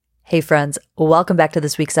Hey friends, welcome back to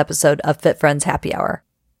this week's episode of Fit Friends Happy Hour.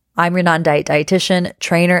 I'm your non-diet dietitian,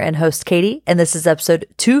 trainer, and host Katie, and this is episode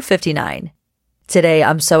 259. Today,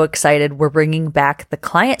 I'm so excited. We're bringing back the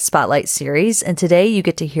Client Spotlight series, and today you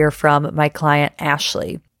get to hear from my client,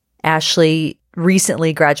 Ashley. Ashley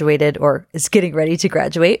recently graduated or is getting ready to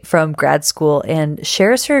graduate from grad school and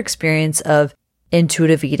shares her experience of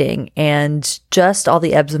intuitive eating and just all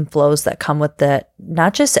the ebbs and flows that come with it,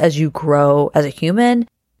 not just as you grow as a human,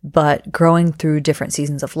 but growing through different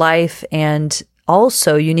seasons of life. And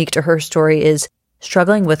also unique to her story is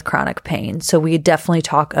struggling with chronic pain. So we definitely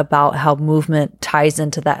talk about how movement ties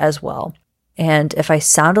into that as well. And if I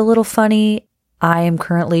sound a little funny, I am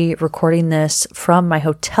currently recording this from my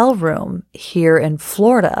hotel room here in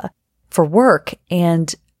Florida for work,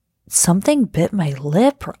 and something bit my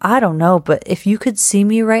lip, or I don't know, but if you could see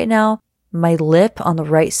me right now, my lip on the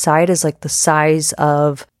right side is like the size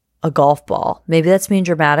of a golf ball. Maybe that's being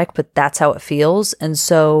dramatic, but that's how it feels. And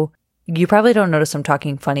so you probably don't notice I'm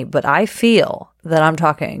talking funny, but I feel that I'm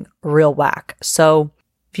talking real whack. So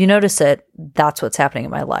if you notice it, that's what's happening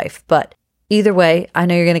in my life. But either way, I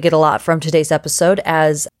know you're going to get a lot from today's episode,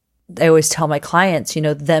 as I always tell my clients,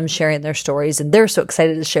 them sharing their stories, and they're so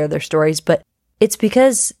excited to share their stories, but it's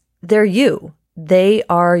because they're you. They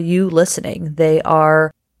are you listening. They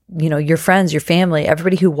are, your friends, your family,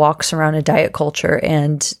 everybody who walks around a diet culture.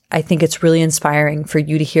 And I think it's really inspiring for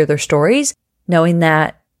you to hear their stories, knowing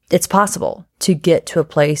that it's possible to get to a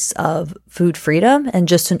place of food freedom and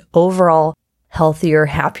just an overall healthier,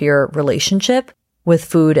 happier relationship with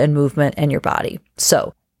food and movement and your body.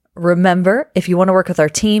 So remember, if you want to work with our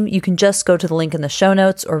team, you can just go to the link in the show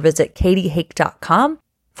notes or visit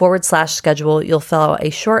katiehake.com/schedule. You'll fill out a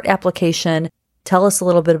short application. Tell us a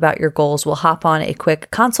little bit about your goals. We'll hop on a quick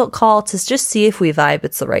consult call to just see if we vibe,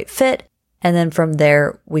 it's the right fit. And then from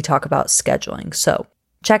there, we talk about scheduling. So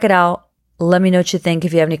check it out. Let me know what you think.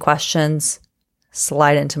 If you have any questions,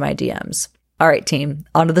 slide into my DMs. All right, team,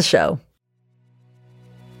 on to the show.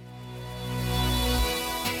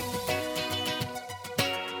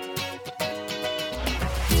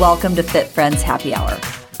 Welcome to Fit Friends Happy Hour,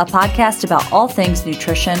 a podcast about all things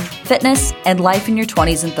nutrition, fitness, and life in your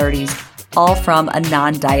 20s and 30s, all from a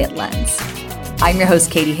non-diet lens. I'm your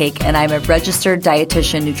host, Katie Hake, and I'm a registered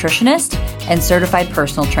dietitian nutritionist and certified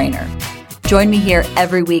personal trainer. Join me here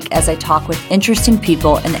every week as I talk with interesting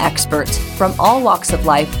people and experts from all walks of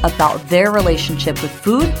life about their relationship with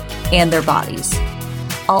food and their bodies.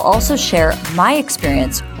 I'll also share my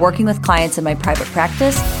experience working with clients in my private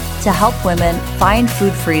practice to help women find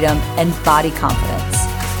food freedom and body confidence.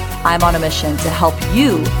 I'm on a mission to help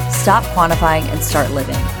you stop quantifying and start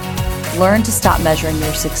living. Learn to stop measuring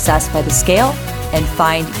your success by the scale and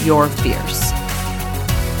find your fears.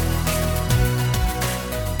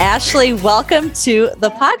 Ashley, welcome to the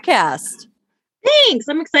podcast. Thanks.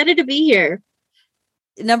 I'm excited to be here.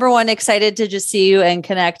 Number one, excited to just see you and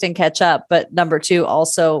connect and catch up. But number two,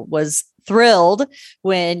 also was thrilled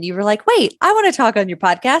when you were like, wait, I want to talk on your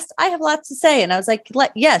podcast. I have lots to say. And I was like,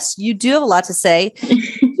 yes, you do have a lot to say.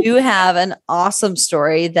 You have an awesome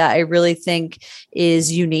story that I really think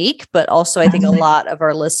is unique, but also I think a lot of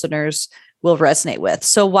our listeners will resonate with.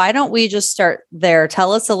 So why don't we just start there?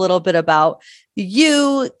 Tell us a little bit about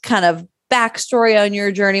you, kind of backstory on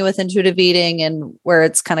your journey with intuitive eating and where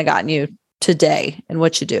it's kind of gotten you today and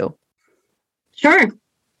what you do. Sure.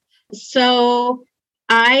 So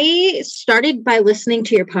I started by listening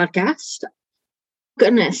to your podcast.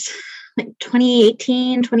 Goodness, like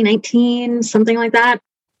 2018, 2019, something like that.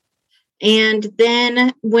 And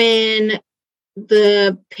then when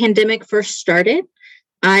the pandemic first started,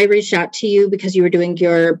 I reached out to you because you were doing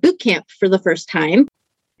your boot camp for the first time.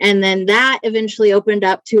 And then that eventually opened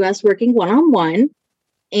up to us working one-on-one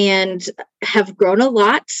and have grown a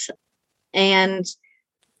lot. And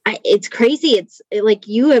it's crazy. It's like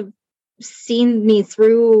you have seen me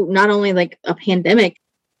through not only like a pandemic,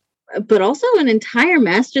 but also an entire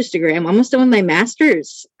master's degree. I'm almost done with my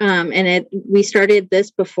master's. We started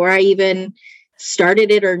this before I even started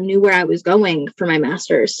it or knew where I was going for my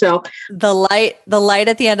master's. So the light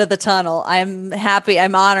at the end of the tunnel. I'm happy.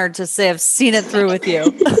 I'm honored to say I've seen it through with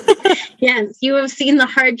you. Yes, you have seen the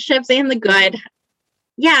hardships and the good.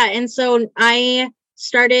 Yeah. And so I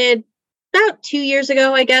started about 2 years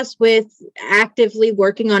ago, I guess, with actively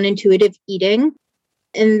working on intuitive eating.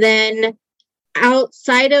 And then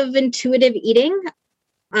outside of intuitive eating,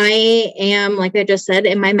 I am, like I just said,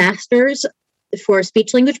 in my master's for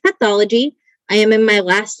speech language pathology. I am in my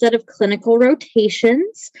last set of clinical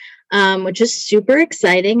rotations, which is super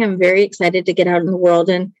exciting. I'm very excited to get out in the world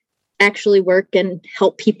and actually work and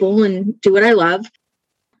help people and do what I love.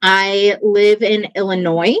 I live in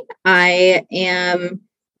Illinois. I am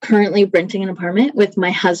currently renting an apartment with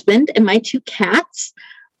my husband and my 2 cats.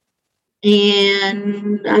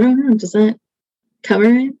 And I don't know, does that cover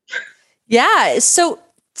it? Yeah. So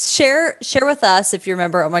share with us if you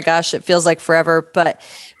remember. Oh my gosh, it feels like forever. But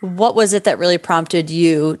what was it that really prompted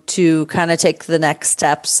you to kind of take the next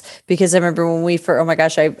steps? Because I remember when oh my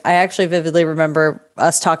gosh, I actually vividly remember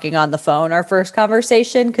us talking on the phone, our first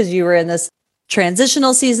conversation, because you were in this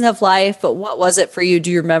transitional season of life. But what was it for you? Do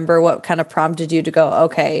you remember what kind of prompted you to go,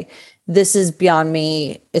 okay, this is beyond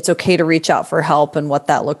me. It's okay to reach out for help, and what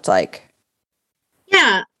that looked like?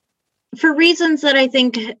 Yeah. For reasons that I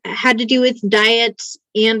think had to do with diet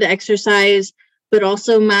and exercise, but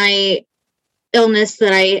also my illness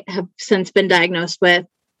that I have since been diagnosed with,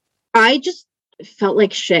 I just felt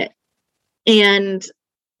like shit. And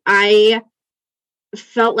I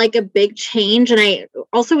felt like a big change. And I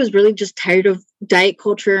also was really just tired of diet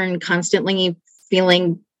culture and constantly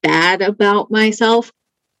feeling bad about myself,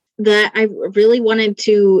 that I really wanted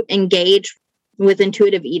to engage with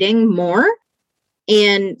intuitive eating more.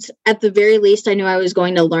 And at the very least, I knew I was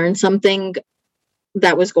going to learn something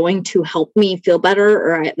that was going to help me feel better,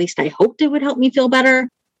 or at least I hoped it would help me feel better.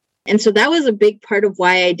 And so that was a big part of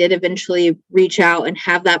why I did eventually reach out and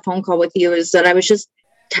have that phone call with you, is that I was just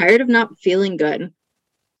tired of not feeling good.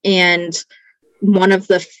 And one of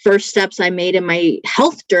the first steps I made in my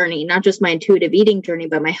health journey, not just my intuitive eating journey,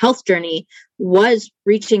 but my health journey, was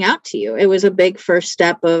reaching out to you. It was a big first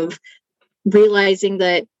step of realizing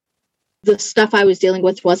that the stuff I was dealing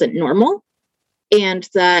with wasn't normal, and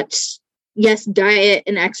that, yes, diet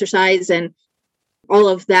and exercise and all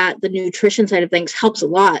of that, the nutrition side of things helps a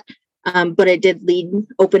lot. But it did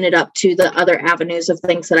open it up to the other avenues of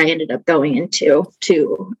things that I ended up going into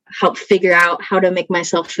to help figure out how to make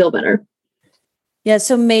myself feel better. Yeah.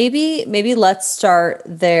 So maybe let's start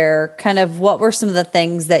there. Kind of what were some of the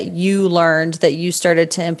things that you learned that you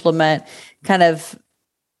started to implement kind of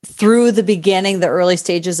through the beginning, the early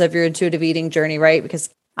stages of your intuitive eating journey, right? Because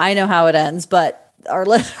I know how it ends, but our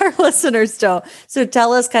listeners don't. So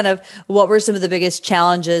tell us kind of what were some of the biggest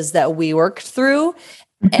challenges that we worked through.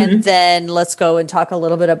 Mm-hmm. And then let's go and talk a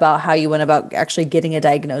little bit about how you went about actually getting a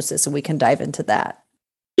diagnosis, and we can dive into that.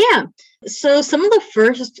 Yeah. So some of the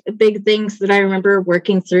first big things that I remember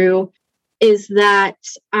working through is that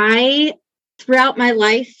I, throughout my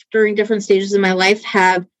life, during different stages of my life,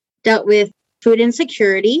 have dealt with food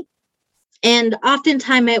insecurity. And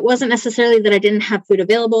oftentimes it wasn't necessarily that I didn't have food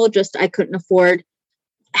available, just I couldn't afford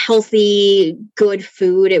healthy, good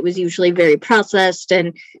food. It was usually very processed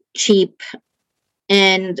and cheap.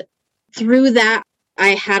 And through that, I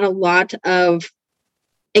had a lot of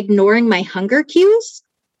ignoring my hunger cues.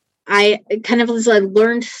 I kind of was a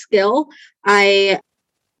learned skill. I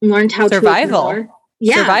learned how to ignore.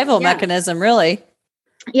 Survival mechanism, really.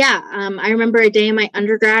 Yeah. I remember a day in my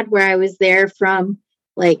undergrad where I was there from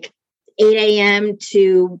like 8 a.m.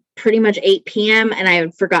 to pretty much 8 p.m. and I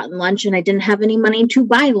had forgotten lunch and I didn't have any money to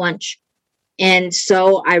buy lunch. And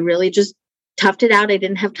so I really just toughed it out. I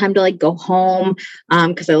didn't have time to like go home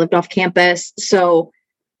because I lived off campus. So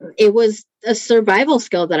it was a survival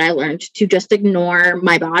skill that I learned to just ignore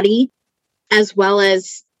my body, as well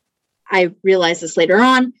as, I realized this later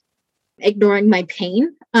on, ignoring my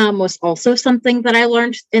pain was also something that I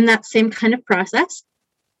learned in that same kind of process.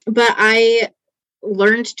 But I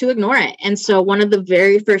learned to ignore it. And so one of the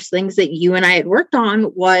very first things that you and I had worked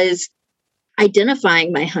on was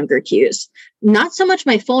identifying my hunger cues, not so much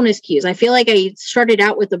my fullness cues. I feel like I started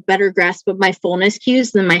out with a better grasp of my fullness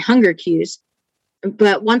cues than my hunger cues.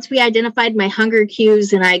 But once we identified my hunger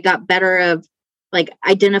cues and I got better of like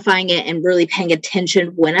identifying it and really paying attention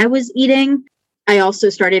when I was eating, I also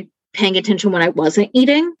started paying attention when I wasn't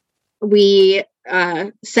eating. We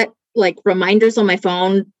set like reminders on my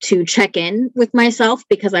phone to check in with myself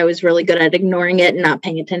because I was really good at ignoring it and not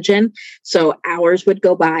paying attention. So hours would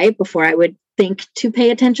go by before I would think to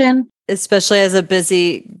pay attention. Especially as a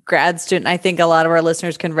busy grad student, I think a lot of our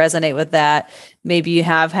listeners can resonate with that. Maybe you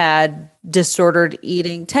have had disordered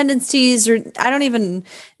eating tendencies, or I don't even,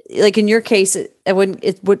 like in your case,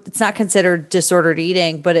 it's not considered disordered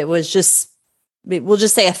eating, but it was just, we'll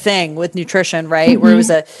just say a thing with nutrition, right? Mm-hmm. Where it was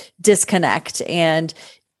a disconnect.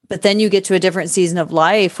 But then you get to a different season of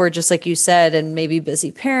life where, just like you said, and maybe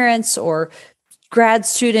busy parents or grad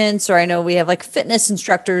students, or I know we have like fitness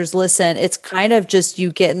instructors listen, it's kind of just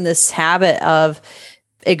you get in this habit of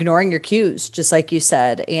ignoring your cues, just like you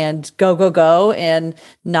said, and go, and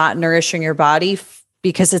not nourishing your body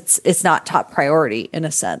because it's not top priority in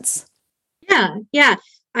a sense. Yeah.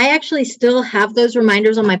 I actually still have those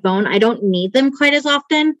reminders on my phone. I don't need them quite as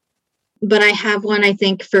often, but I have one, I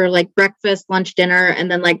think, for like breakfast, lunch, dinner, and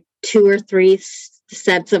then like 2 or 3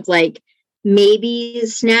 sets of like maybe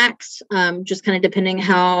snacks, just kind of depending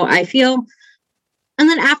how I feel. And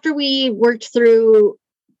then after we worked through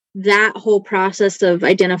that whole process of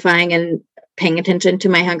identifying and paying attention to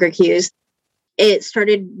my hunger cues, it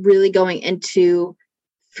started really going into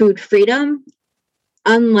food freedom.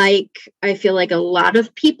 Unlike, I feel like a lot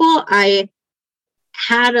of people, I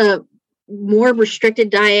had a more restricted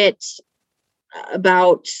diet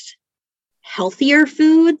about healthier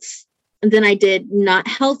foods than I did not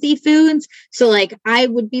healthy foods. So like I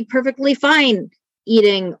would be perfectly fine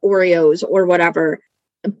eating Oreos or whatever,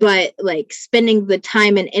 but like spending the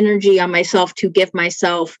time and energy on myself to give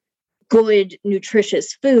myself good,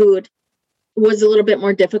 nutritious food was a little bit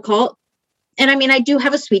more difficult. And I mean, I do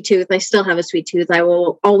have a sweet tooth. I still have a sweet tooth. I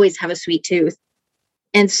will always have a sweet tooth.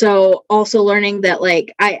 And so also learning that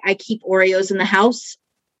like I keep Oreos in the house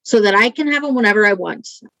so that I can have them whenever I want.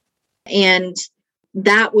 And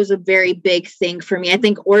that was a very big thing for me. I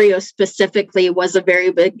think Oreo specifically was a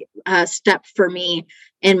very big step for me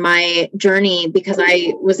in my journey, because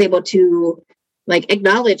I was able to like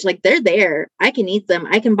acknowledge like they're there. I can eat them.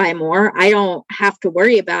 I can buy more. I don't have to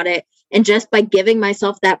worry about it. And just by giving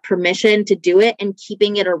myself that permission to do it and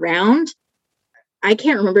keeping it around, I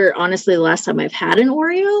can't remember honestly the last time I've had an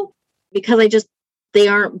Oreo, because they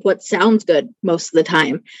aren't what sounds good most of the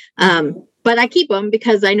time. But I keep them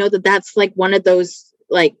because I know that that's like one of those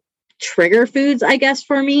like trigger foods, I guess,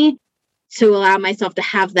 for me, to allow myself to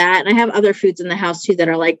have that. And I have other foods in the house too that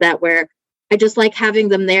are like that, where I just like having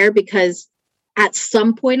them there because at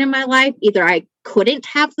some point in my life, either I couldn't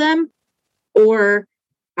have them, or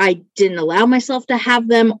I didn't allow myself to have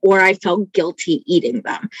them, or I felt guilty eating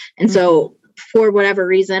them. And so for whatever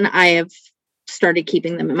reason, I have started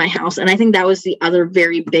keeping them in my house. And I think that was the other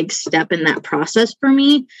very big step in that process for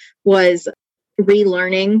me, was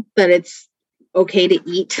relearning that it's okay to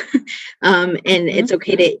eat. And it's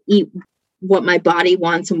okay to eat what my body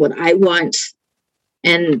wants and what I want,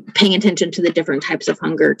 and paying attention to the different types of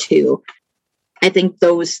hunger too. I think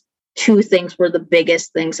those two things were the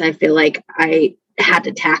biggest things I feel like I had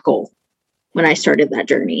to tackle when I started that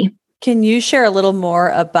journey. Can you share a little more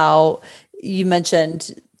about, you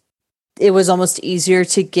mentioned it was almost easier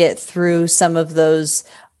to get through some of those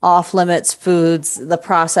off limits foods, the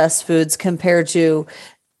processed foods, compared to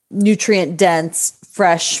nutrient dense,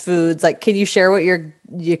 fresh foods? Like, can you share what your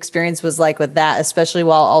experience was like with that, especially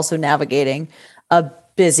while also navigating a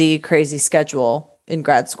busy, crazy schedule in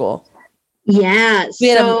grad school? Yeah. We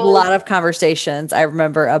had a lot of conversations, I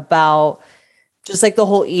remember, about just like the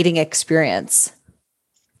whole eating experience.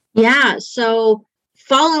 Yeah. So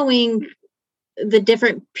following the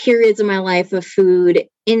different periods of my life of food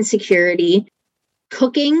insecurity,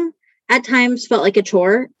 cooking at times felt like a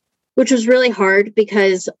chore, which was really hard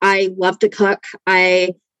because I love to cook.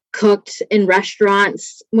 I cooked in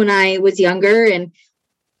restaurants when I was younger and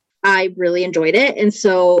I really enjoyed it. And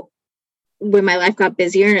so when my life got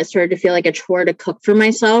busier and it started to feel like a chore to cook for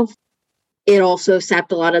myself, it also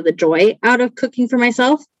sapped a lot of the joy out of cooking for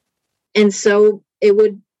myself. And so it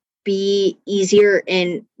would be easier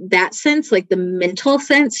in that sense, like the mental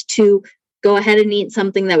sense, to go ahead and eat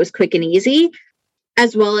something that was quick and easy,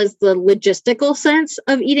 as well as the logistical sense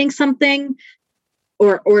of eating something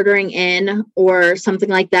or ordering in or something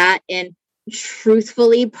like that. And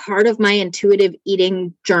truthfully, part of my intuitive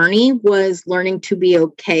eating journey was learning to be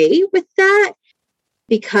okay with that,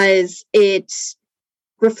 because it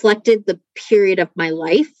reflected the period of my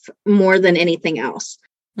life more than anything else.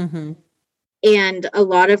 Mm-hmm. And a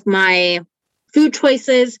lot of my food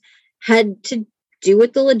choices had to do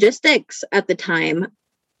with the logistics at the time,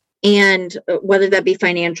 and whether that be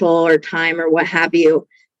financial or time or what have you.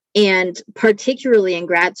 And particularly in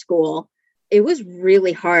grad school, it was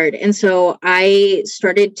really hard. And so I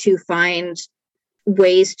started to find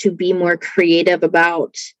ways to be more creative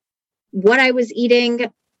about what I was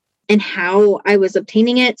eating and how I was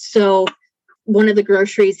obtaining it. So one of the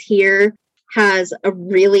groceries here has a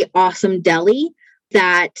really awesome deli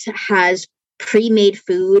that has pre-made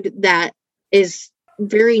food that is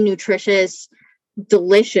very nutritious,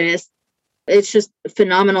 delicious. It's just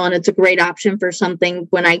phenomenal. And it's a great option for something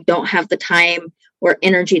when I don't have the time or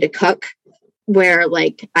energy to cook, where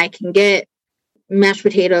like I can get mashed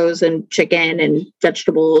potatoes and chicken and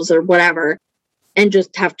vegetables or whatever, and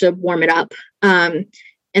just have to warm it up.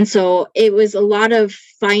 And so it was a lot of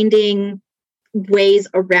finding ways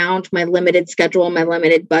around my limited schedule, my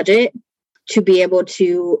limited budget, to be able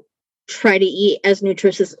to try to eat as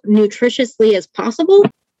nutritiously as possible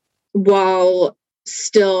while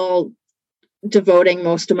still devoting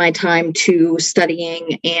most of my time to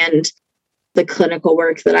studying and the clinical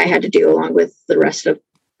work that I had to do along with the rest of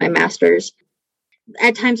my master's.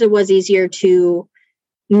 At times it was easier to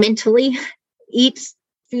mentally eat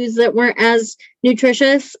foods that weren't as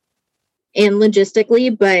nutritious and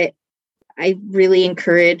logistically, but I really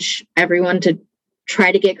encourage everyone to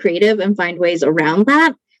try to get creative and find ways around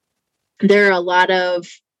that. There are a lot of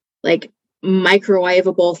like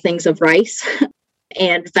microwavable things of rice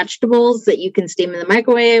and vegetables that you can steam in the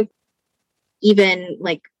microwave. Even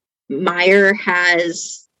like Meijer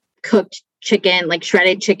has cooked chicken, like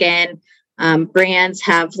shredded chicken. Brands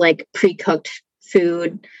have like pre-cooked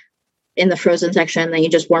food in the frozen section that you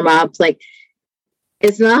just warm up. Like,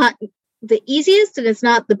 it's not the easiest and it's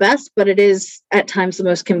not the best, but it is at times the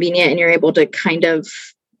most convenient, and you're able to kind of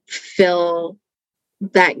fill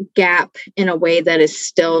that gap in a way that is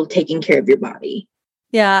still taking care of your body.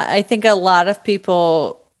 Yeah, I think a lot of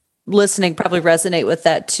people listening probably resonate with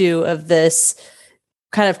that too, of this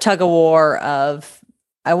kind of tug of war of,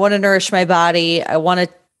 I want to nourish my body. I want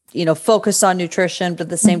to, focus on nutrition, but at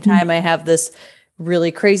the same time, I have this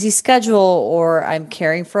really crazy schedule, or I'm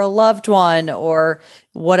caring for a loved one, or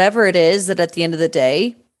whatever it is, that at the end of the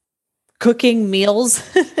day, cooking meals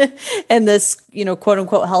and this, quote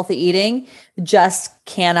unquote, healthy eating just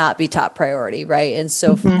cannot be top priority. Right. And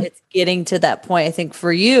so it's getting to that point. I think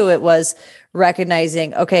for you, it was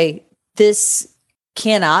recognizing, okay, this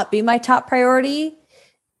cannot be my top priority,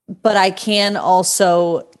 but I can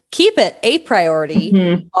also keep it a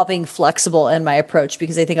priority while being flexible in my approach,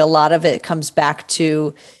 because I think a lot of it comes back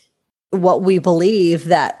to what we believe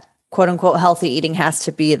that quote unquote healthy eating has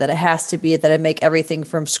to be, that it has to be that I make everything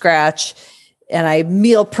from scratch and I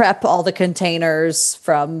meal prep all the containers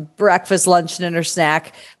from breakfast, lunch, dinner,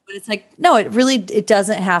 snack. But it's like, no, it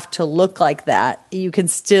doesn't have to look like that. You can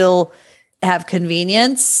still have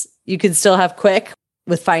convenience. You can still have quick,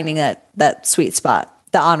 with finding that sweet spot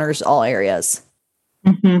that honors all areas.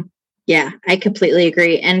 Yeah, I completely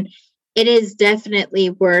agree. And it is definitely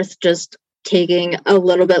worth just taking a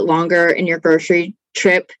little bit longer in your grocery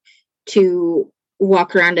trip to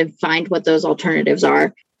walk around and find what those alternatives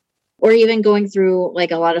are. Or even going through, like,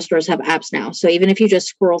 a lot of stores have apps now. So even if you just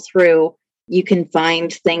scroll through, you can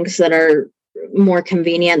find things that are more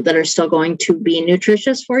convenient, that are still going to be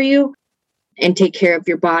nutritious for you and take care of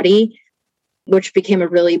your body, which became a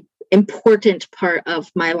really important part of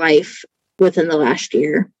my life within the last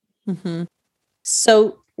year.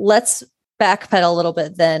 So let's backpedal a little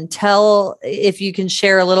bit then. Tell if you can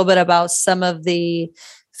share a little bit about some of the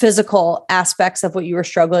physical aspects of what you were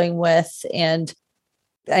struggling with. And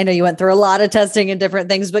I know you went through a lot of testing and different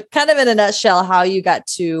things, but kind of in a nutshell, how you got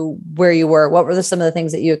to where you were. What were some of the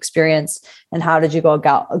things that you experienced, and how did you go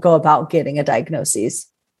about getting a diagnosis?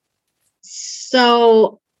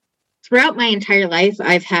 So throughout my entire life,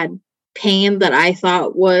 I've had pain that I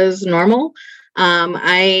thought was normal.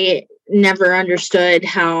 I never understood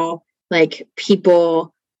how, like,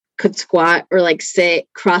 people could squat or like sit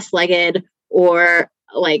cross-legged, or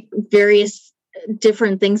like various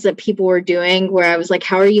different things that people were doing, where I was like,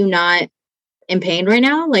 how are you not in pain right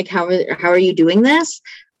now? Like, how are you doing this?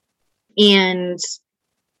 And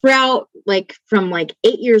throughout, like, from like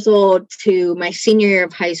 8 years old to my senior year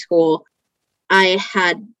of high school, I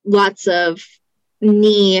had lots of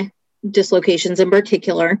knee dislocations in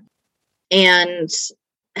particular, and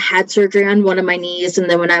had surgery on one of my knees. And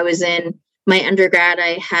then when I was in my undergrad,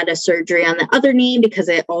 I had a surgery on the other knee because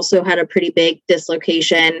it also had a pretty big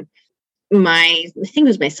dislocation. I think it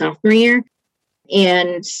was my sophomore year.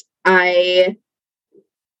 And I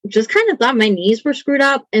just kind of thought my knees were screwed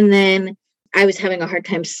up. And then I was having a hard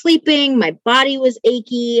time sleeping. My body was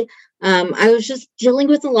achy. I was just dealing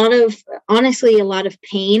with a lot of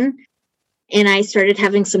pain. And I started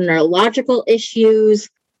having some neurological issues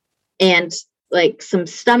and like some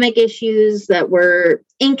stomach issues that were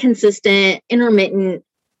inconsistent, intermittent,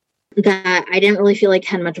 that I didn't really feel like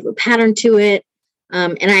had much of a pattern to it.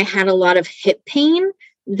 And I had a lot of hip pain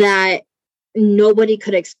that nobody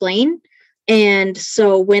could explain. And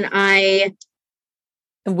so when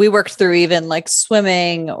we worked through even like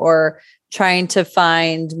swimming or trying to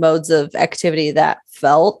find modes of activity that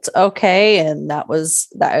felt okay. And I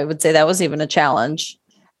would say that was even a challenge.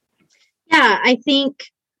 Yeah, I think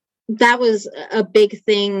that was a big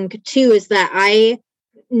thing too, is that I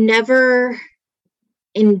never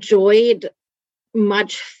enjoyed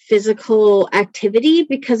much physical activity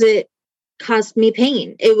because it caused me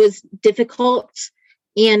pain. It was difficult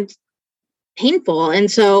and painful. And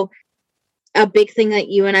so a big thing that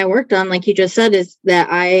you and I worked on, like you just said, is that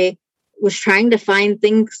I was trying to find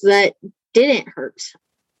things that didn't hurt.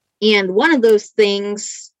 And one of those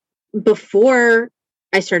things before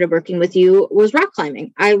I started working with you was rock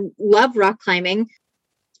climbing. I love rock climbing.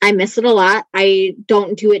 I miss it a lot. I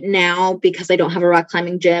don't do it now because I don't have a rock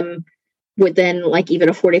climbing gym within like even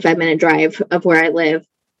a 45-minute drive of where I live.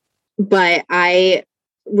 But I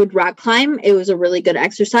would rock climb. It was a really good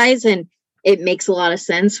exercise, and it makes a lot of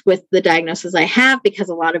sense with the diagnosis I have because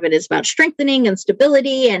a lot of it is about strengthening and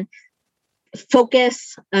stability and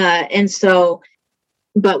focus.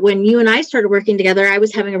 But when you and I started working together, I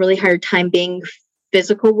was having a really hard time being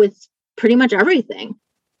physical with pretty much everything.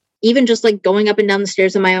 Even just like going up and down the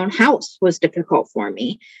stairs in my own house was difficult for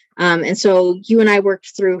me. And so you and I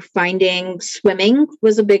worked through finding swimming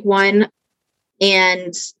was a big one.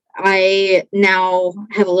 And I now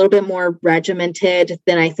have a little bit more regimented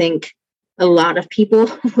than I think a lot of people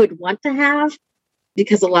would want to have,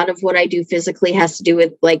 because a lot of what I do physically has to do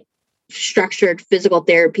with like structured physical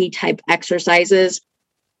therapy type exercises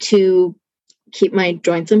to keep my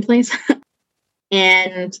joints in place.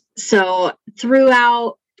 And so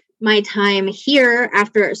throughout my time here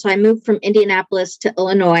so I moved from Indianapolis to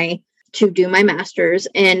Illinois to do my master's.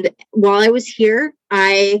 And while I was here,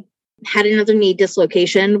 I had another knee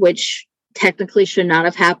dislocation, which technically should not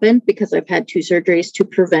have happened because I've had 2 surgeries to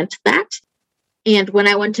prevent that. And when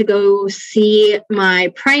I went to go see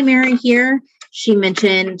my primary here, she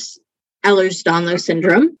mentioned Ehlers-Danlos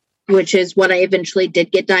syndrome, which is what I eventually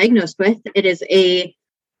did get diagnosed with. It is a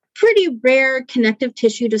pretty rare connective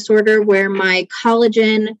tissue disorder where my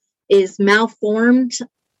collagen is malformed.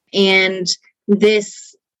 And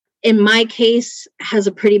this, in my case, has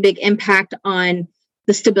a pretty big impact on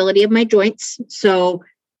the stability of my joints. So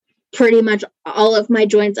pretty much all of my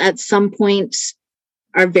joints at some point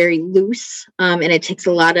are very loose. And it takes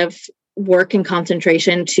a lot of work and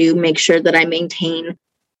concentration to make sure that I maintain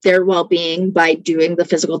their well-being by doing the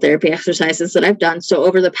physical therapy exercises that I've done. So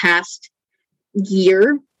over the past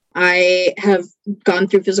year, I have gone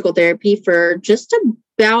through physical therapy for just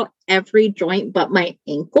about every joint but my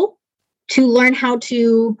ankle to learn how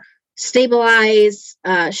to stabilize,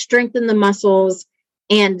 strengthen the muscles,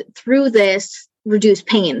 and through this, reduce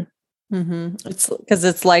pain. Mm-hmm. It's because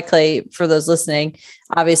it's likely for those listening,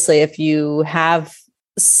 obviously, if you have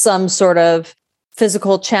some sort of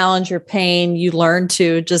physical challenge or pain, you learn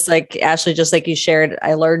to, just like Ashley, just like you shared,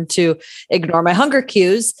 I learned to ignore my hunger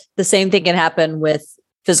cues. The same thing can happen with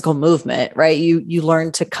physical movement, right? You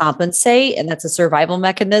learn to compensate, and that's a survival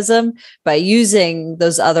mechanism by using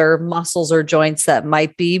those other muscles or joints that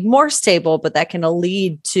might be more stable, but that can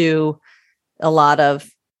lead to a lot of,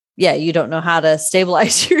 you don't know how to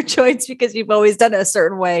stabilize your joints because you've always done it a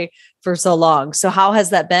certain way for so long. So how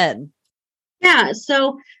has that been? Yeah.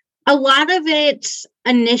 So a lot of it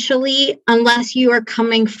initially, unless you are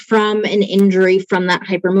coming from an injury from that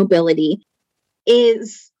hypermobility,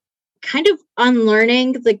 is kind of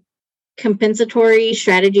unlearning the compensatory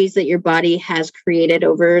strategies that your body has created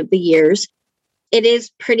over the years. It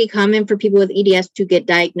is pretty common for people with EDS to get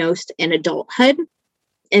diagnosed in adulthood.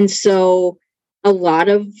 And so a lot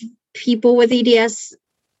of people with EDS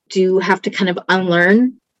do have to kind of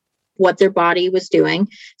unlearn what their body was doing.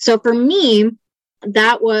 So for me,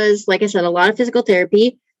 that was, like I said, a lot of physical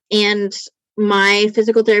therapy, and my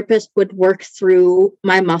physical therapist would work through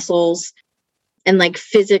my muscles and like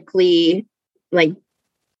physically like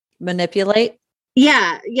manipulate.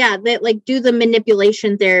 Yeah. They like do the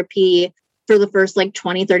manipulation therapy for the first like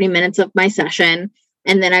 20, 30 minutes of my session.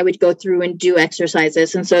 And then I would go through and do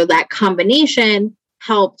exercises. And so that combination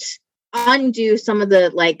helped undo some of the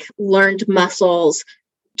like learned muscles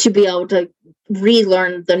to be able to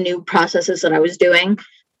relearn the new processes that I was doing.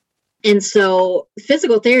 And so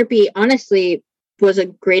physical therapy, honestly, was a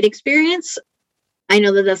great experience. I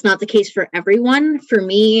know that that's not the case for everyone. For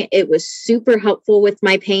me, it was super helpful with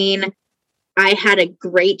my pain. I had a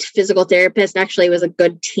great physical therapist. Actually, it was a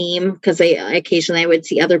good team because occasionally I would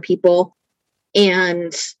see other people,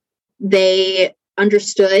 and they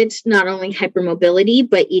understood not only hypermobility,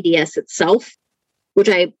 but EDS itself, which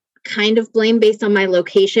I kind of blame based on my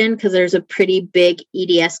location because there's a pretty big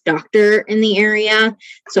EDS doctor in the area.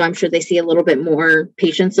 So I'm sure they see a little bit more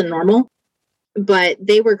patients than normal. But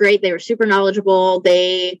they were great. They were super knowledgeable.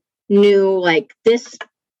 They knew like this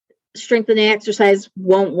strengthening exercise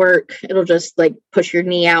won't work. It'll just like push your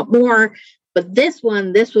knee out more. But this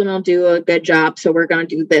one will do a good job. So we're going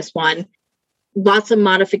to do this one. Lots of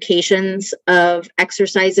modifications of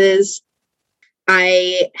exercises.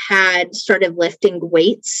 I had started lifting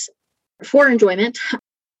weights for enjoyment.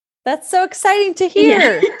 That's so exciting to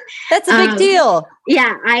hear. Yeah. That's a big deal.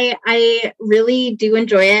 Yeah, I really do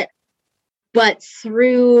enjoy it. But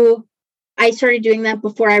I started doing that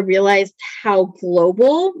before I realized how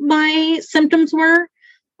global my symptoms were.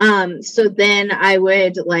 So then I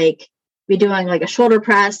would like be doing like a shoulder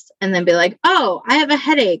press and then be like, oh, I have a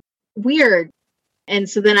headache. Weird. And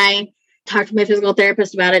so then I talked to my physical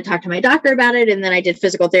therapist about it, talked to my doctor about it. And then I did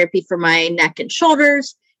physical therapy for my neck and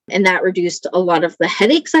shoulders. And that reduced a lot of the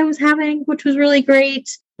headaches I was having, which was really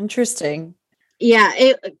great. Interesting. Yeah,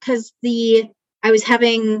 because I was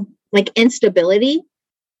having like instability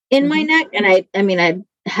in my neck. And I mean, I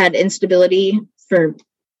had instability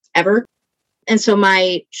forever. And so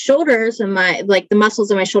my shoulders and the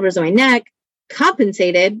muscles in my shoulders and my neck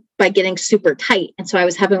compensated by getting super tight. And so I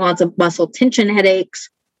was having lots of muscle tension headaches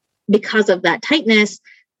because of that tightness.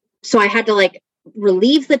 So I had to like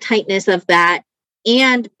relieve the tightness of that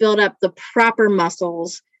and build up the proper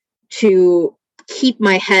muscles to keep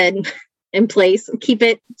my head in place, keep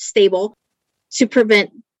it stable to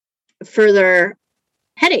prevent further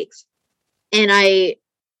headaches. And I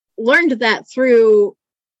learned that through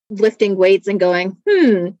lifting weights and going,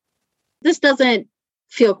 this doesn't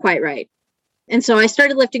feel quite right. And so I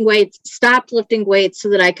started lifting weights, stopped lifting weights so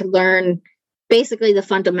that I could learn basically the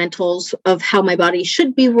fundamentals of how my body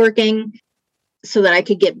should be working so that I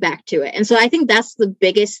could get back to it. And so I think that's the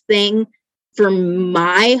biggest thing for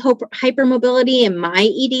my hypermobility and my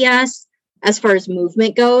EDS as far as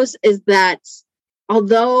movement goes, is that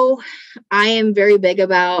although I am very big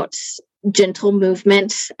about gentle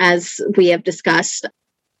movement, as we have discussed,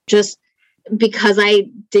 just because I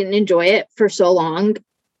didn't enjoy it for so long,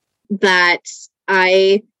 that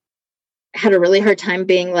I had a really hard time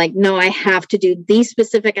being like, no, I have to do these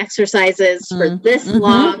specific exercises for this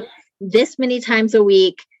long, this many times a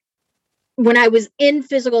week. When I was in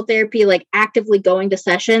physical therapy, like actively going to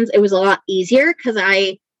sessions, it was a lot easier because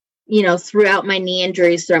I, throughout my knee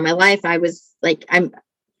injuries throughout my life, I was like, I'm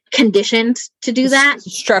conditioned to do that.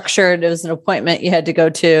 Structured. It was an appointment you had to go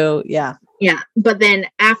to. Yeah. Yeah. But then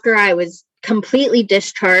after I was completely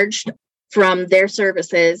discharged from their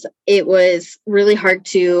services, it was really hard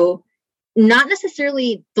to, not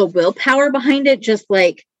necessarily the willpower behind it, just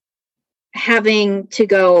like having to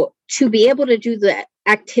go to be able to do the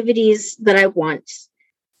activities that I want.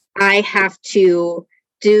 I have to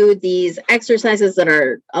do these exercises that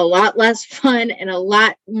are a lot less fun and a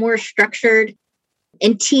lot more structured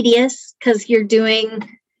and tedious because you're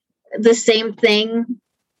doing the same thing.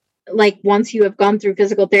 Like once you have gone through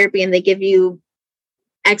physical therapy and they give you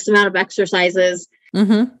X amount of exercises,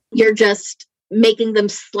 you're just making them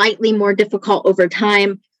slightly more difficult over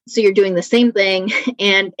time. So you're doing the same thing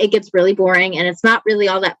and it gets really boring and it's not really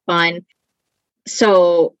all that fun.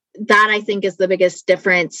 So that I think is the biggest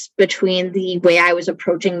difference between the way I was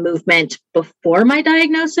approaching movement before my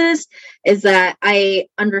diagnosis, is that I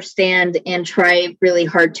understand and try really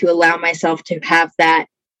hard to allow myself to have that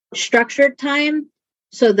structured time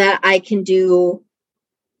so that I can do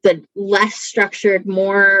the less structured,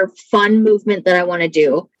 more fun movement that I want to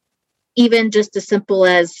do. Even just as simple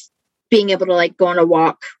as being able to like go on a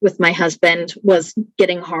walk with my husband was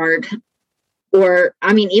getting hard. Or,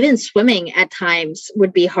 I mean, even swimming at times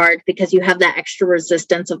would be hard because you have that extra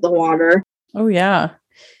resistance of the water. Oh, yeah.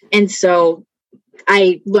 And so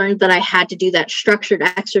I learned that I had to do that structured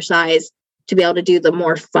exercise to be able to do the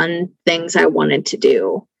more fun things I wanted to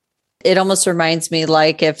do. It almost reminds me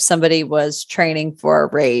like if somebody was training for a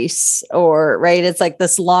race or, right, it's like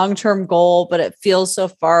this long-term goal, but it feels so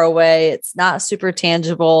far away. It's not super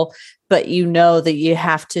tangible, but you know that you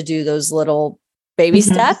have to do those little baby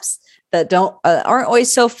steps that aren't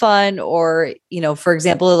always so fun. Or, for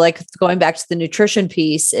example, like going back to the nutrition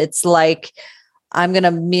piece, it's like, I'm going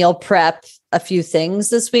to meal prep a few things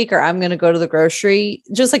this week, or I'm going to go to the grocery.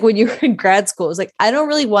 Just like when you were in grad school, it was like, I don't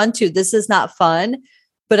really want to, this is not fun,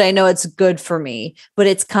 but I know it's good for me, but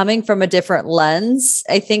it's coming from a different lens.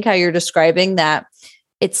 I think how you're describing that,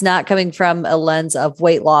 it's not coming from a lens of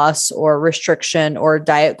weight loss or restriction or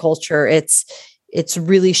diet culture. It's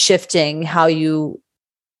really shifting how you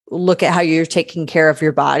look at how you're taking care of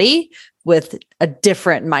your body with a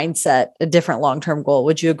different mindset, a different long-term goal.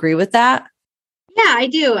 Would you agree with that? Yeah, I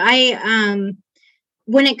do.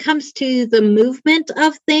 When it comes to the movement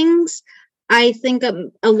of things, I think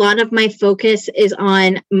a lot of my focus is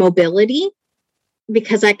on mobility,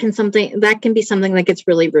 because that can be something that gets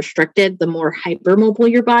really restricted the more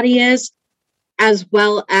hypermobile your body is, as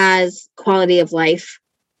well as quality of life.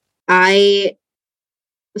 I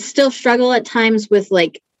still struggle at times with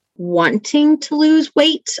like wanting to lose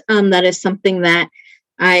weight. That is something that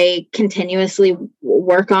I continuously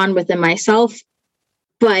work on within myself.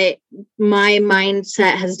 But my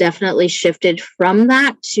mindset has definitely shifted from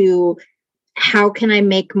that to how can I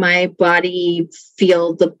make my body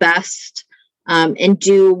feel the best and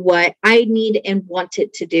do what I need and want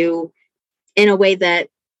it to do in a way that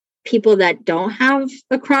people that don't have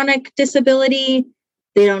a chronic disability,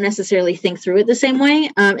 they don't necessarily think through it the same way.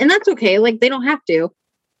 And that's okay. Like, they don't have to.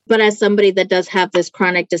 But as somebody that does have this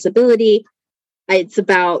chronic disability, it's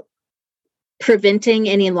about preventing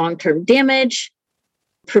any long-term damage,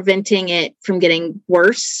 preventing it from getting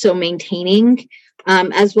worse. So maintaining,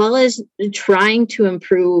 as well as trying to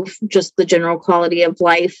improve just the general quality of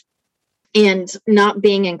life. And not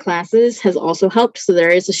being in classes has also helped. So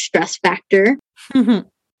there is a stress factor.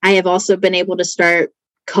 I have also been able to start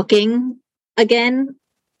cooking again.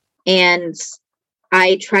 And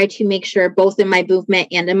I try to make sure both in my movement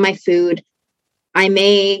and in my food, I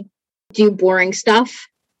may do boring stuff.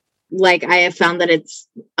 Like, I have found that it's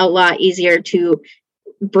a lot easier to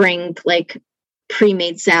bring like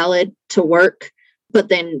pre-made salad to work, but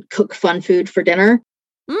then cook fun food for dinner.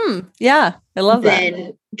 Yeah, I love that.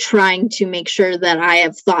 Then trying to make sure that I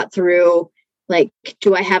have thought through, like,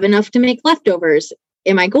 do I have enough to make leftovers?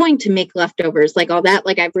 Am I going to make leftovers? Like, all that.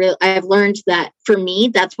 Like, I've learned that for me,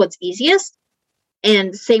 that's what's easiest.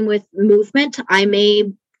 And same with movement. I may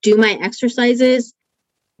do my exercises,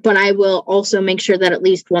 but I will also make sure that at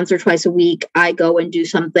least once or twice a week, I go and do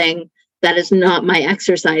something that is not my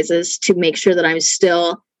exercises to make sure that I'm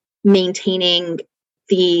still maintaining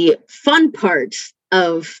the fun parts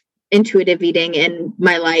of intuitive eating in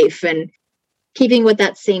my life. And keeping with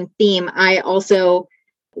that same theme, I also,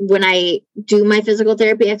 when I do my physical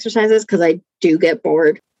therapy exercises, because I do get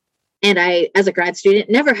bored, and I, as a grad student,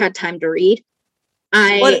 never had time to read.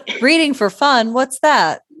 Reading for fun? What's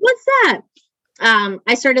that?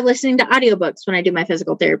 I started listening to audiobooks when I do my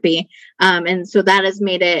physical therapy. And so that has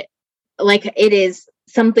made it like, it is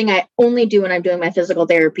something I only do when I'm doing my physical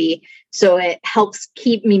therapy. So it helps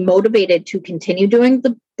keep me motivated to continue doing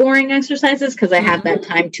the boring exercises because I have that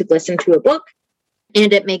time to listen to a book.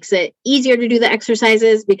 And it makes it easier to do the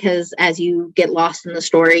exercises because as you get lost in the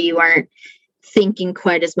story, you aren't thinking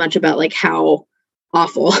quite as much about like how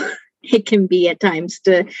awful it can be at times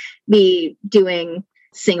to be doing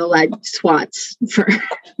single leg squats for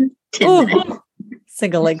 10 minutes.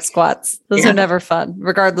 Single leg squats. Those are never fun,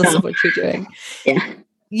 regardless of what you're doing. Yeah.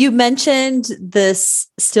 You mentioned this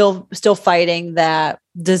still fighting that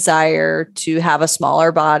desire to have a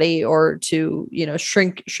smaller body or to,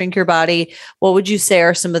 shrink your body. What would you say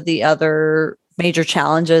are some of the other major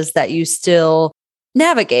challenges that you still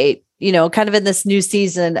navigate, kind of in this new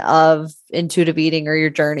season of intuitive eating or your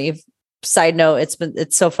journey? Side note,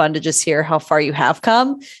 it's so fun to just hear how far you have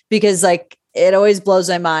come, because like it always blows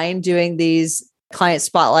my mind doing these client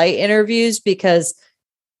spotlight interviews, because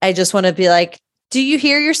I just want to be like, do you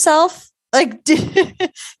hear yourself? Like,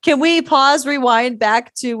 can we pause, rewind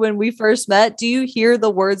back to when we first met? Do you hear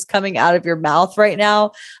the words coming out of your mouth right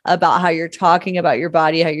now about how you're talking about your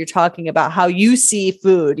body, how you're talking about how you see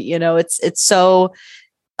food? It's so,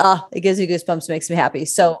 it gives me goosebumps, makes me happy.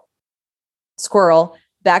 So squirrel,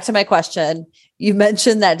 back to my question. You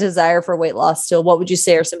mentioned that desire for weight loss still. What would you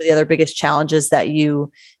say are some of the other biggest challenges that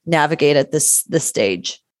you navigate at this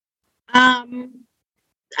stage?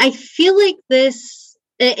 I feel like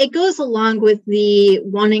it goes along with the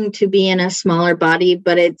wanting to be in a smaller body,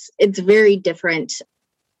 but it's very different.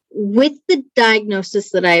 With the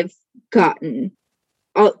diagnosis that I've gotten,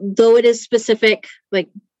 though it is specific, like,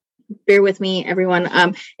 bear with me,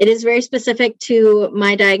 everyone. It is very specific to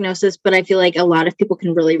my diagnosis, but I feel like a lot of people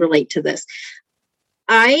can really relate to this.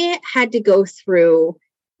 I had to go through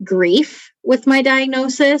grief with my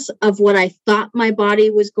diagnosis of what I thought my body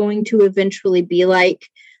was going to eventually be like.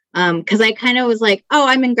 Because I kind of was like, oh,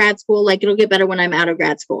 I'm in grad school, like it'll get better when I'm out of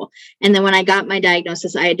grad school. And then when I got my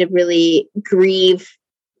diagnosis, I had to really grieve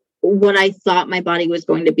what I thought my body was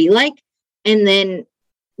going to be like. And then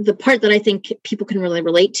the part that I think people can really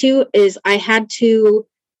relate to is I had to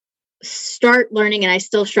start learning, and I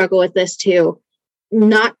still struggle with this too,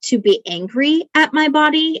 not to be angry at my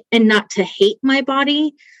body and not to hate my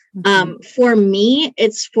body. For me,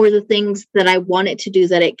 it's for the things that I want it to do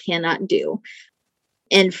that it cannot do.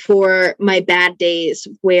 And for my bad days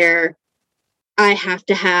where I have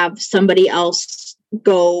to have somebody else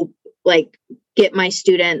go like get my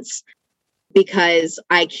students because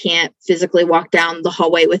I can't physically walk down the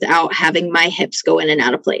hallway without having my hips go in and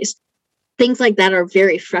out of place. Things like that are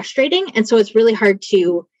very frustrating. And so it's really hard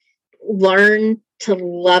to learn to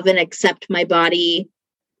love and accept my body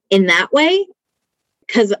in that way.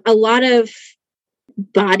 Because a lot of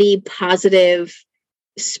body positive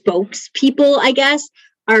spokespeople, I guess,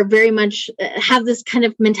 are very much have this kind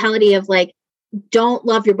of mentality of like, don't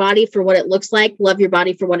love your body for what it looks like, love your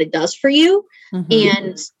body for what it does for you.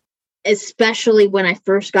 And especially when I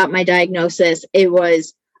first got my diagnosis, it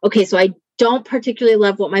was, okay, so I don't particularly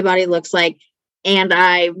love what my body looks like. And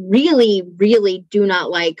I really, really do not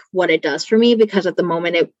like what it does for me, because at the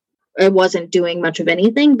moment it wasn't doing much of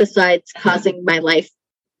anything besides causing my life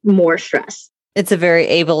more stress. It's a very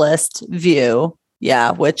ableist view.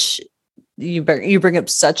 Yeah. Which you bring up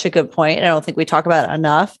such a good point. I don't think we talk about it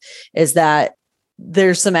enough, is that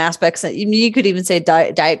there's some aspects that you could even say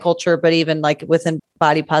diet culture, but even like within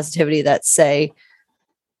body positivity, that say,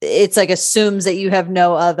 it's like assumes that you have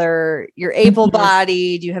no other, you're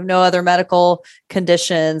able-bodied, you have no other medical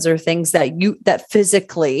conditions or things that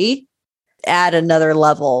physically add another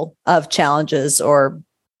level of challenges or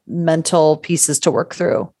mental pieces to work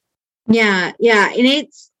through. Yeah. Yeah. And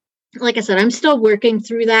it's, like I said, I'm still working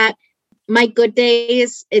through that. My good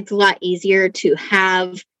days, it's a lot easier to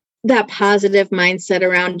have that positive mindset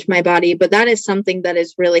around my body, but that is something that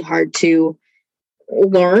is really hard to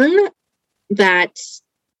learn, that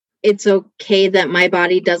it's okay that my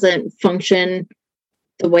body doesn't function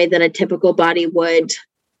the way that a typical body would,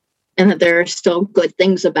 and that there are still good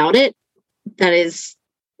things about it. That is,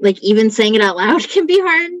 like, even saying it out loud can be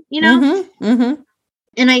hard, Mm-hmm, mm-hmm.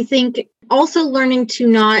 And I think also learning to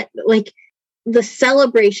not, like, the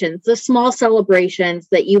celebrations, the small celebrations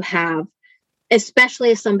that you have,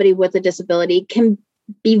 especially as somebody with a disability, can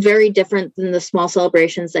be very different than the small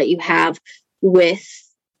celebrations that you have with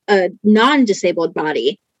a non-disabled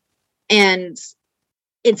body. And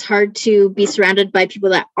it's hard to be surrounded by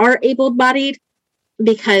people that are able-bodied,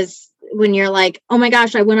 because when you're like, oh my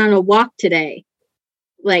gosh, I went on a walk today,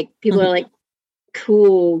 like, people are like,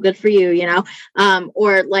 cool, good for you,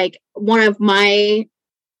 or like, one of my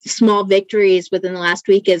small victories within the last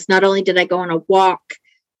week is not only did I go on a walk,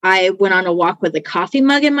 I went on a walk with a coffee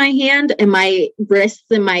mug in my hand, and my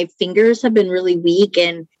wrists and my fingers have been really weak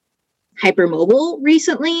and hypermobile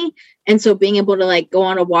recently. And so being able to, like, go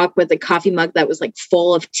on a walk with a coffee mug that was, like,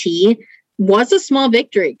 full of tea was a small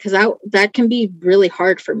victory, because that can be really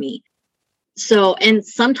hard for me. So, and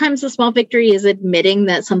sometimes the small victory is admitting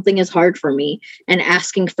that something is hard for me and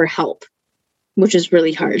asking for help, which is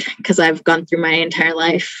really hard, because I've gone through my entire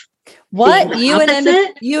life. What? You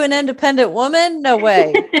an independent woman? No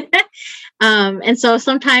way. And so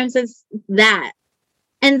sometimes it's that.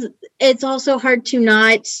 And it's also hard to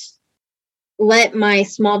not let my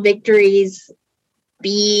small victories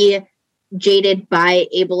be jaded by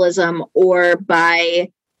ableism or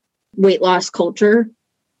by weight loss culture.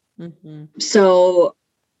 Mm-hmm. So,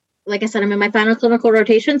 like I said, I'm in my final clinical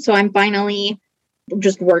rotation, so I'm finally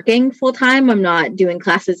just working full time. I'm not doing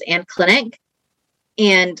classes and clinic.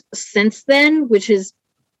 And since then, which has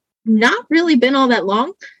not really been all that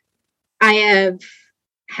long, I have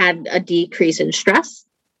had a decrease in stress.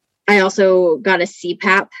 I also got a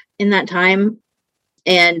CPAP in that time,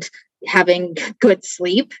 and having good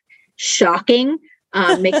sleep, shocking,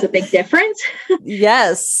 makes a big difference.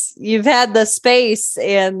 Yes. You've had the space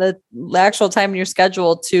and the actual time in your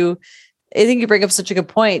schedule to, I think you bring up such a good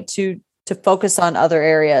point, to focus on other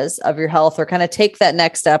areas of your health, or kind of take that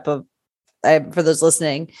next step of, for those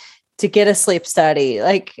listening, to get a sleep study.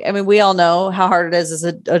 Like, I mean, we all know how hard it is as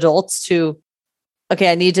adults to,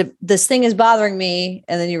 okay, this thing is bothering me.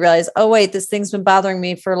 And then you realize, oh, wait, this thing's been bothering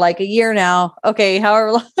me for like a year now. Okay.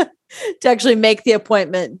 However long to actually make the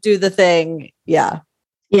appointment, do the thing. Yeah.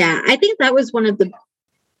 Yeah. I think that was one of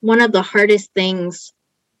the hardest things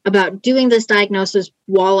about doing this diagnosis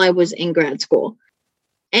while I was in grad school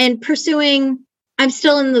and I'm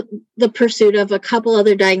still in the pursuit of a couple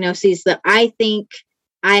other diagnoses that I think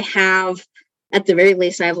I have. At the very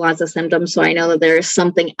least, I have lots of symptoms, so I know that there is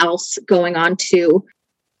something else going on too.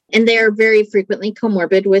 And they are very frequently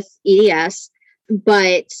comorbid with EDS.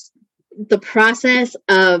 But the process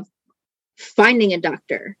of finding a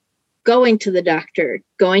doctor, going to the doctor,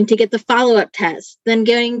 going to get the follow-up test, then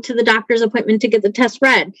going to the doctor's appointment to get the test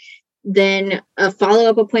read, then a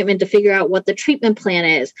follow-up appointment to figure out what the treatment plan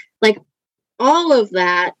is. Like, all of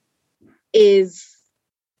that is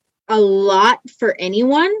a lot for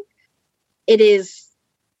anyone. It is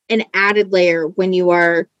an added layer when you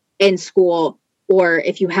are in school, or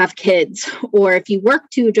if you have kids, or if you work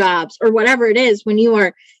 2 jobs, or whatever it is. When you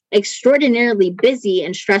are extraordinarily busy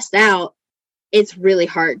and stressed out, it's really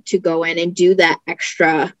hard to go in and do that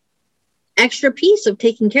extra piece of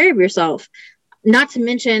taking care of yourself. Not to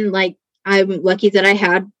mention, like, I'm lucky that I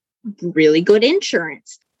had really good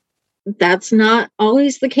insurance. That's not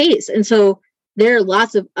always the case. And so there are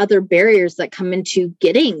lots of other barriers that come into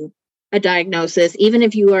getting a diagnosis. Even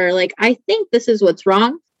if you are like, I think this is what's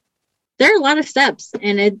wrong, there are a lot of steps,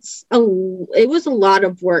 and it was a lot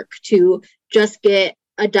of work to just get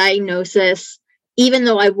a diagnosis, even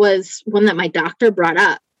though I was one that my doctor brought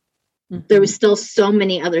up. Mm-hmm. There was still so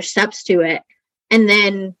many other steps to it. And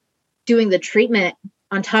then doing the treatment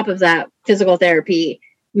on top of that physical therapy,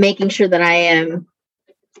 making sure that I am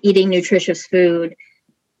eating nutritious food,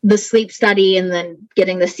 the sleep study, and then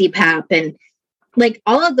getting the CPAP, and like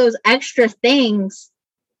all of those extra things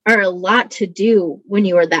are a lot to do when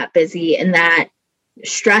you are that busy and that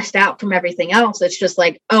stressed out from everything else. It's just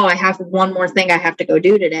like, oh, I have one more thing I have to go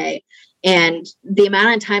do today. And the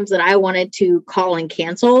amount of times that I wanted to call and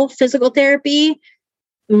cancel physical therapy,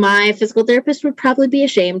 my physical therapist would probably be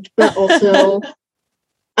ashamed, but also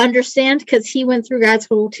understand because he went through grad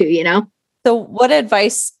school too, you know? So what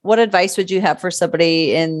advice would you have for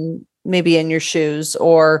somebody in maybe in your shoes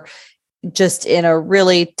or just in a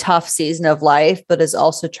really tough season of life, but is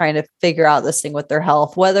also trying to figure out this thing with their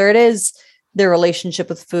health, whether it is their relationship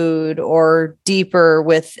with food or deeper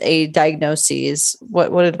with a diagnosis?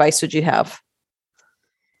 What advice would you have?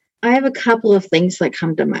 I have a couple of things that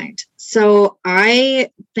come to mind. So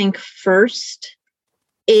I think first,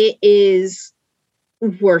 it is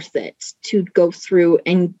worth it to go through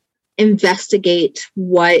and investigate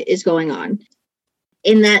what is going on.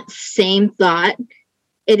 In that same thought,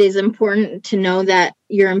 it is important to know that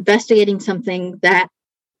you're investigating something that,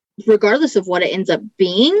 regardless of what it ends up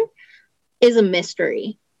being, is a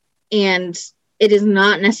mystery. And it is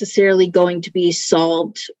not necessarily going to be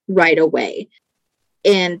solved right away.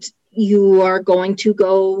 And you are going to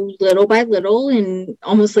go little by little and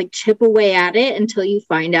almost like chip away at it until you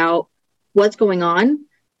find out what's going on.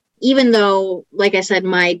 Even though, like I said,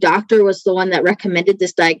 my doctor was the one that recommended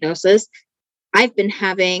this diagnosis, I've been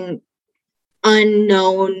having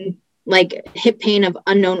unknown, like hip pain of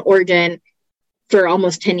unknown origin for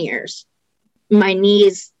almost 10 years. My knee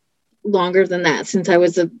is longer than that since I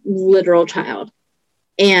was a literal child.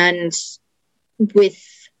 And with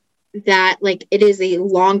that, like it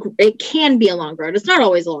can be a long road. It's not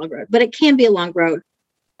always a long road, but it can be a long road.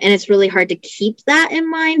 And it's really hard to keep that in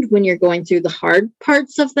mind when you're going through the hard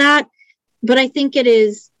parts of that. But I think it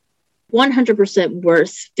is 100%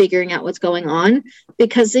 worth figuring out what's going on,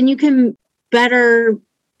 because then you can better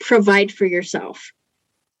provide for yourself.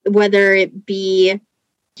 Whether it be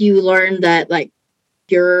you learn that like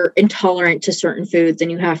you're intolerant to certain foods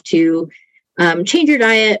and you have to change your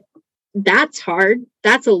diet. That's hard.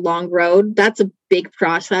 That's a long road. That's a big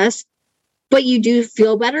process. But you do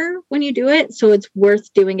feel better when you do it. So it's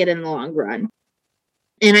worth doing it in the long run.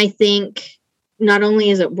 And I think not only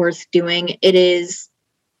is it worth doing, it is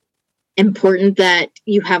important that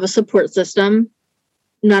you have a support system.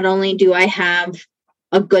 Not only do I have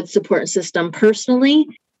a good support system personally,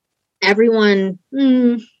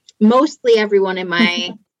 mostly everyone in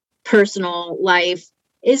my personal life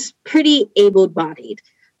is pretty able-bodied.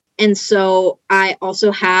 And so I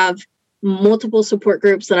also have multiple support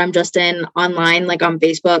groups that I'm just in online, like on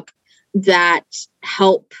Facebook, that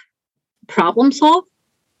help problem solve,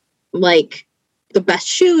 like the best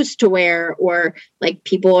shoes to wear, or like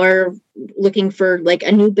people are looking for like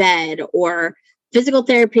a new bed or physical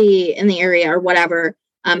therapy in the area or whatever.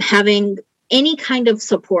 Having any kind of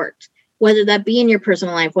support, whether that be in your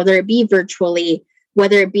personal life, whether it be virtually,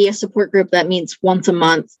 whether it be a support group that meets once a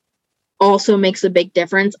month, also makes a big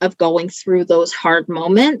difference of going through those hard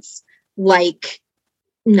moments, like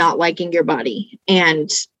not liking your body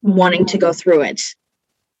and wanting to go through it.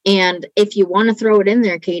 And if you want to throw it in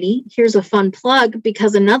there, Katie, here's a fun plug,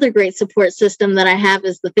 because another great support system that I have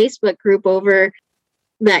is the Facebook group over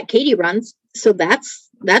that Katie runs. So that's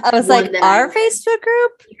I was like, our Facebook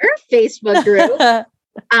group? Your Facebook group.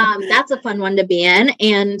 That's a fun one to be in.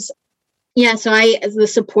 And yeah, so the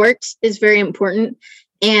support is very important,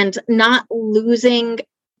 and not losing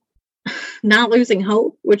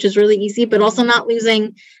hope, which is really easy, but also not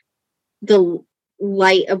losing the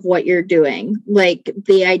light of what you're doing. Like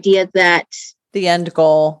the idea that the end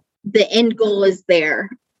goal is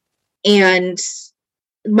there. And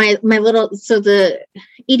the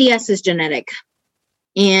EDS is genetic,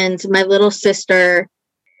 and my little sister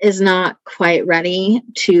is not quite ready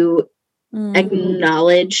to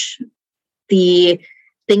acknowledge the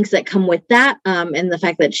things that come with that. And the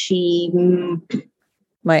fact that she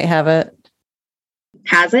might have it.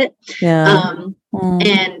 Has it. Yeah.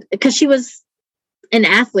 And because she was an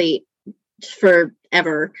athlete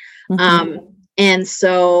forever. And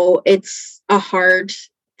so it's a hard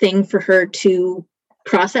thing for her to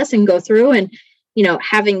process and go through. And,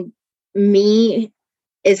 having me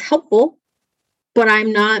is helpful, but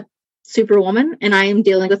I'm not Superwoman, and I am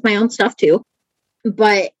dealing with my own stuff too.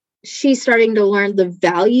 But she's starting to learn the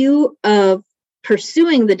value of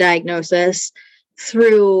pursuing the diagnosis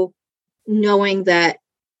through knowing that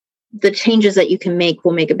the changes that you can make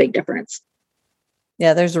will make a big difference.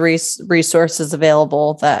 Yeah, there's resources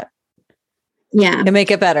available that Yeah. And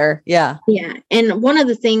make it better. Yeah. Yeah. And one of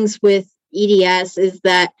the things with EDS is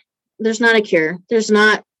that there's not a cure. There's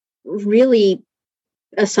not really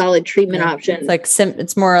a solid treatment option. It's like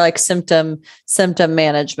it's more like symptom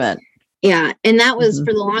management. Yeah. And that was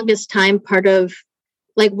for the longest time part of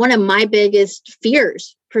like one of my biggest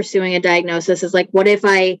fears pursuing a diagnosis is like, what if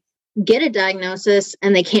I get a diagnosis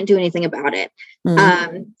and they can't do anything about it?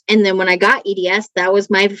 And then when I got EDS, that was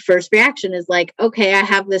my first reaction is like, okay, I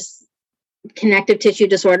have this connective tissue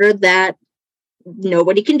disorder that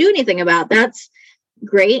nobody can do anything about. That's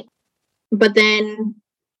great. But then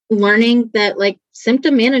learning that like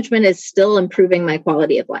symptom management is still improving my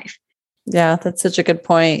quality of life. Yeah, that's such a good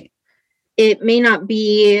point. It may not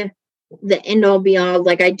be the end all be all.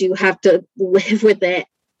 Like I do have to live with it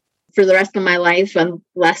for the rest of my life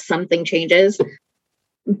unless something changes.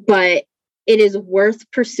 But it is worth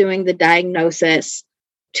pursuing the diagnosis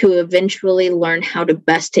to eventually learn how to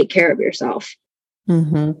best take care of yourself.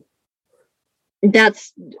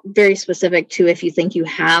 That's very specific to if you think you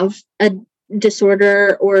have a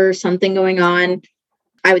disorder or something going on.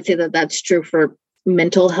 I would say that that's true for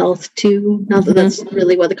mental health too. Not that that's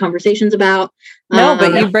really what the conversation's about. No,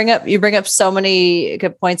 but you bring up so many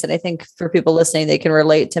good points. And I think for people listening, they can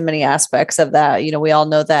relate to many aspects of that. You know, we all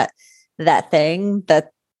know that thing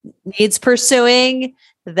that needs pursuing,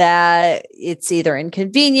 that it's either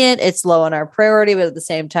inconvenient, it's low on our priority, but at the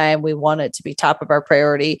same time, we want it to be top of our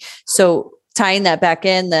priority. So tying that back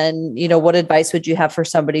in, then, you know, what advice would you have for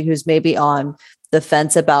somebody who's maybe on the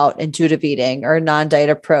fence about intuitive eating or a non-diet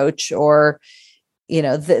approach, or, you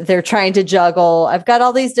know, they're trying to juggle, I've got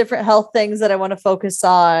all these different health things that I want to focus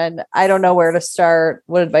on, I don't know where to start.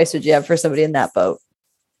 What advice would you have for somebody in that boat?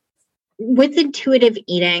 With intuitive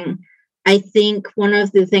eating, I think one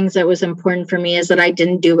of the things that was important for me is that I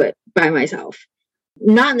didn't do it by myself.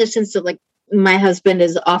 Not in the sense that like my husband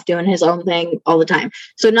is off doing his own thing all the time.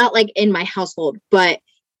 So not like in my household, but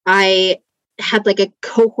I had like a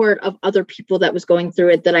cohort of other people that was going through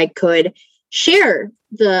it that I could share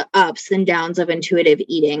the ups and downs of intuitive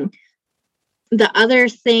eating. The other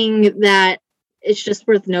thing that is just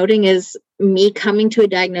worth noting is me coming to a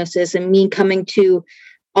diagnosis and me coming to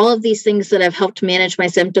all of these things that have helped manage my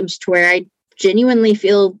symptoms to where I genuinely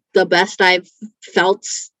feel the best I've felt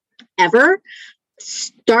ever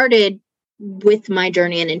started with my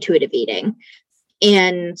journey in intuitive eating.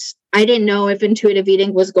 And I didn't know if intuitive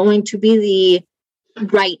eating was going to be the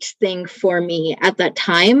right thing for me at that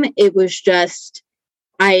time. It was just,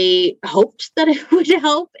 I hoped that it would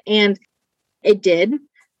help, and it did,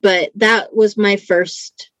 but that was my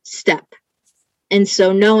first step. And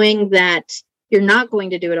so knowing that you're not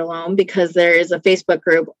going to do it alone, because there is a Facebook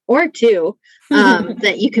group or two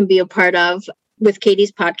that you can be a part of with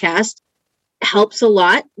Katie's podcast, helps a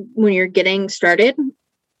lot when you're getting started.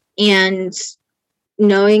 And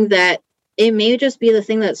knowing that it may just be the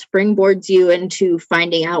thing that springboards you into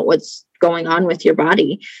finding out what's going on with your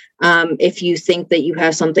body, if you think that you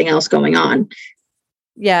have something else going on.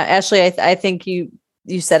 Yeah, Ashley, I think you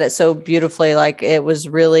said it so beautifully. Like it was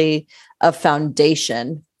really a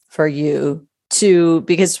foundation for you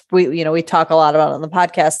because we talk a lot about on the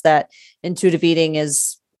podcast that intuitive eating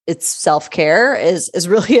it's self-care is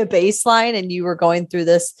really a baseline. And you were going through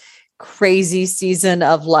this crazy season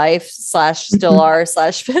of life / still are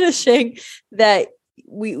 / finishing that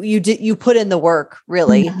you put in the work,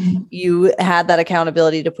 really. You had that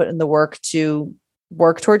accountability to put in the work, to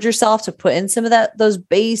work towards yourself, to put in some of those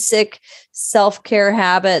basic self-care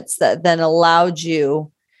habits that then allowed you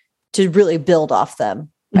to really build off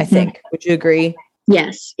them. I think. Would you agree?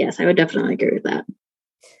 Yes, I would definitely agree with that.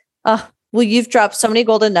 Well, you've dropped so many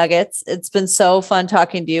golden nuggets. It's been so fun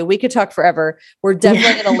talking to you. We could talk forever. We're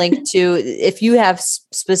definitely going to link to, if you have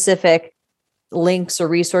specific links or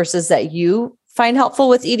resources that you find helpful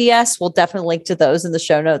with EDS, we'll definitely link to those in the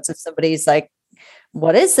show notes. If somebody's like,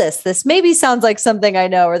 what is this? This maybe sounds like something I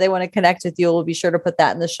know, or they want to connect with you, we'll be sure to put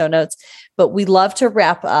that in the show notes. But we love to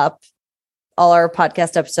wrap up all our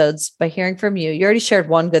podcast episodes by hearing from you. You already shared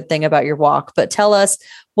one good thing about your walk, but tell us,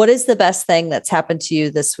 what is the best thing that's happened to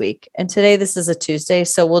you this week? And today, this is a Tuesday,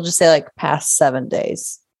 so we'll just say like past 7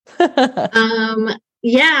 days.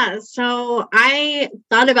 Yeah. So I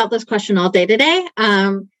thought about this question all day today.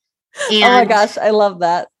 And oh my gosh, I love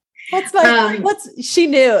that. She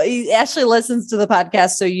knew. Ashley listens to the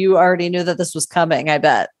podcast, so you already knew that this was coming, I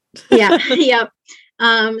bet. Yeah. Yep.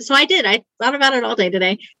 So I did. I thought about it all day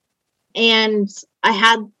today. And I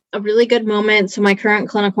had a really good moment. So my current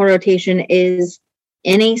clinical rotation is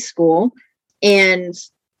in a school, and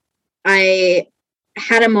I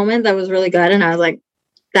had a moment that was really good. And I was like,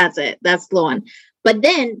 that's it. That's the one. But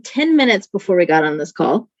then 10 minutes before we got on this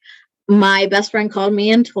call, my best friend called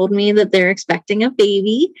me and told me that they're expecting a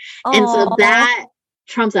baby. Aww. And so that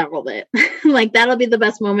trumps that a little bit. Like, that'll be the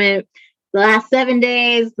best moment. The last 7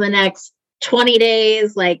 days, the next 20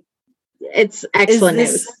 days, like, it's excellent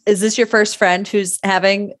news. Is this your first friend who's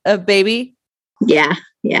having a baby? Yeah.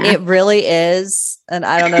 Yeah. It really is. And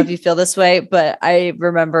I don't know if you feel this way, but I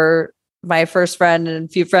remember my first friend and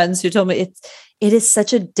a few friends who told me it is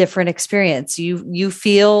such a different experience. You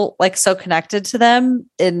feel like so connected to them,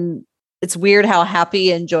 and it's weird how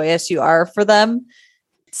happy and joyous you are for them.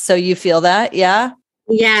 So you feel that. Yeah.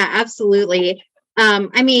 Yeah, absolutely.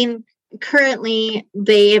 I mean, currently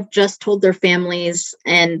they have just told their families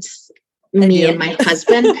and me and my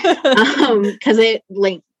husband, because it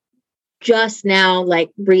like just now,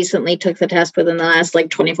 like recently took the test within the last like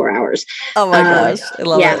 24 hours. Oh my gosh. I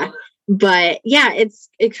love it. But yeah, it's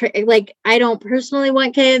like, I don't personally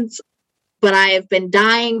want kids, but I have been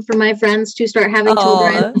dying for my friends to start having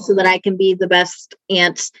children so that I can be the best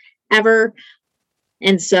aunt ever.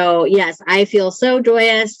 And so, yes, I feel so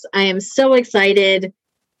joyous. I am so excited.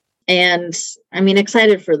 And I mean,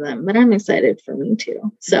 excited for them, but I'm excited for me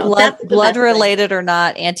too. So blood related or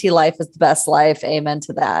not, Auntie life is the best life. Amen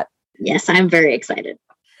to that. Yes, I'm very excited.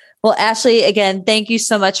 Well, Ashley, again, thank you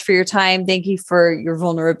so much for your time. Thank you for your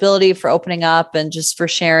vulnerability, for opening up, and just for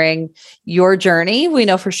sharing your journey. We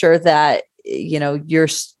know for sure that, you know, your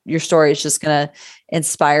story is just going to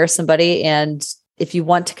inspire somebody. And if you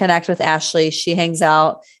want to connect with Ashley, she hangs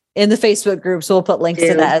out in the Facebook group. So we'll put links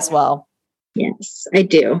to that as well. Yes, I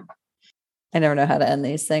do. I never know how to end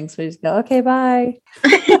these things. We just go, okay, bye.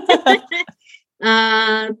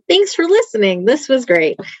 Thanks for listening. This was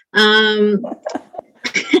great.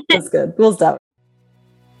 That's good. We'll stop.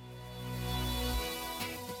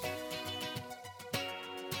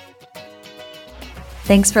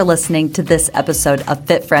 Thanks for listening to this episode of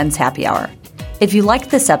Fit Friends Happy Hour. If you liked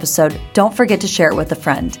this episode, don't forget to share it with a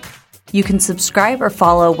friend. You can subscribe or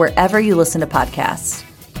follow wherever you listen to podcasts.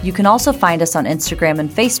 You can also find us on Instagram and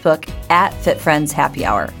Facebook at Fit Friends Happy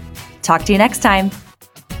Hour. Talk to you next time.